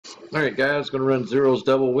Alright guys, going to run Zirls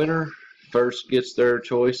Double winner. First gets their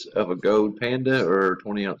choice of a gold panda or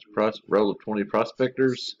 20-ounce roll of 20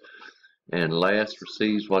 prospectors. And last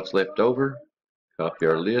receives what's left over. Copy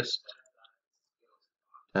our list.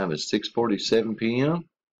 Time is 6:47 p.m.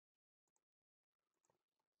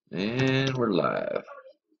 And we're live.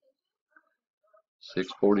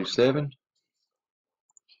 6:47.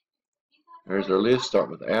 There's our list. Start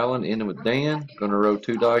with Alan, ending with Dan. Going to roll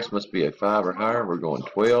 2 dice. Must be a 5 or higher. We're going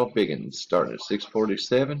 12 biggins. Starting at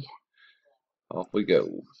 6:47. Off we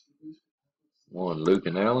go. 1, Luke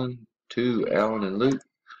and Alan. 2, Alan and Luke.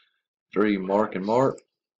 3, Mark and Mark.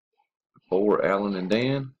 4, Alan and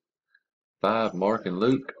Dan. 5, Mark and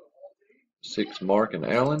Luke. 6, Mark and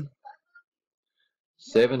Alan.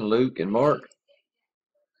 7, Luke and Mark.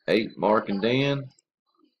 8, Mark and Dan.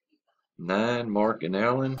 9, Mark and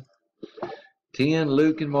Alan. 10,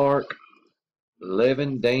 Luke and Mark.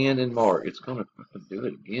 11, Dan and Mark. It's going to fucking do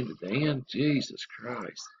it again to Dan. Jesus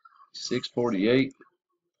Christ. 6:48.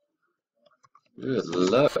 Good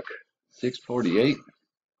luck. 6:48.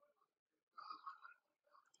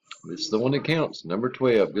 This is the one that counts. Number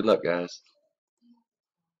 12. Good luck, guys.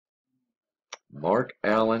 Mark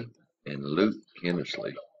Allen and Luke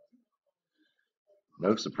Kennersley.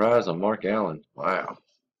 No surprise on Mark Allen. Wow.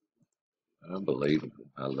 Unbelievable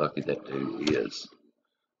how lucky that dude is.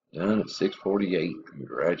 Done at 6:48.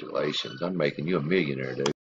 Congratulations. I'm making you a millionaire, dude.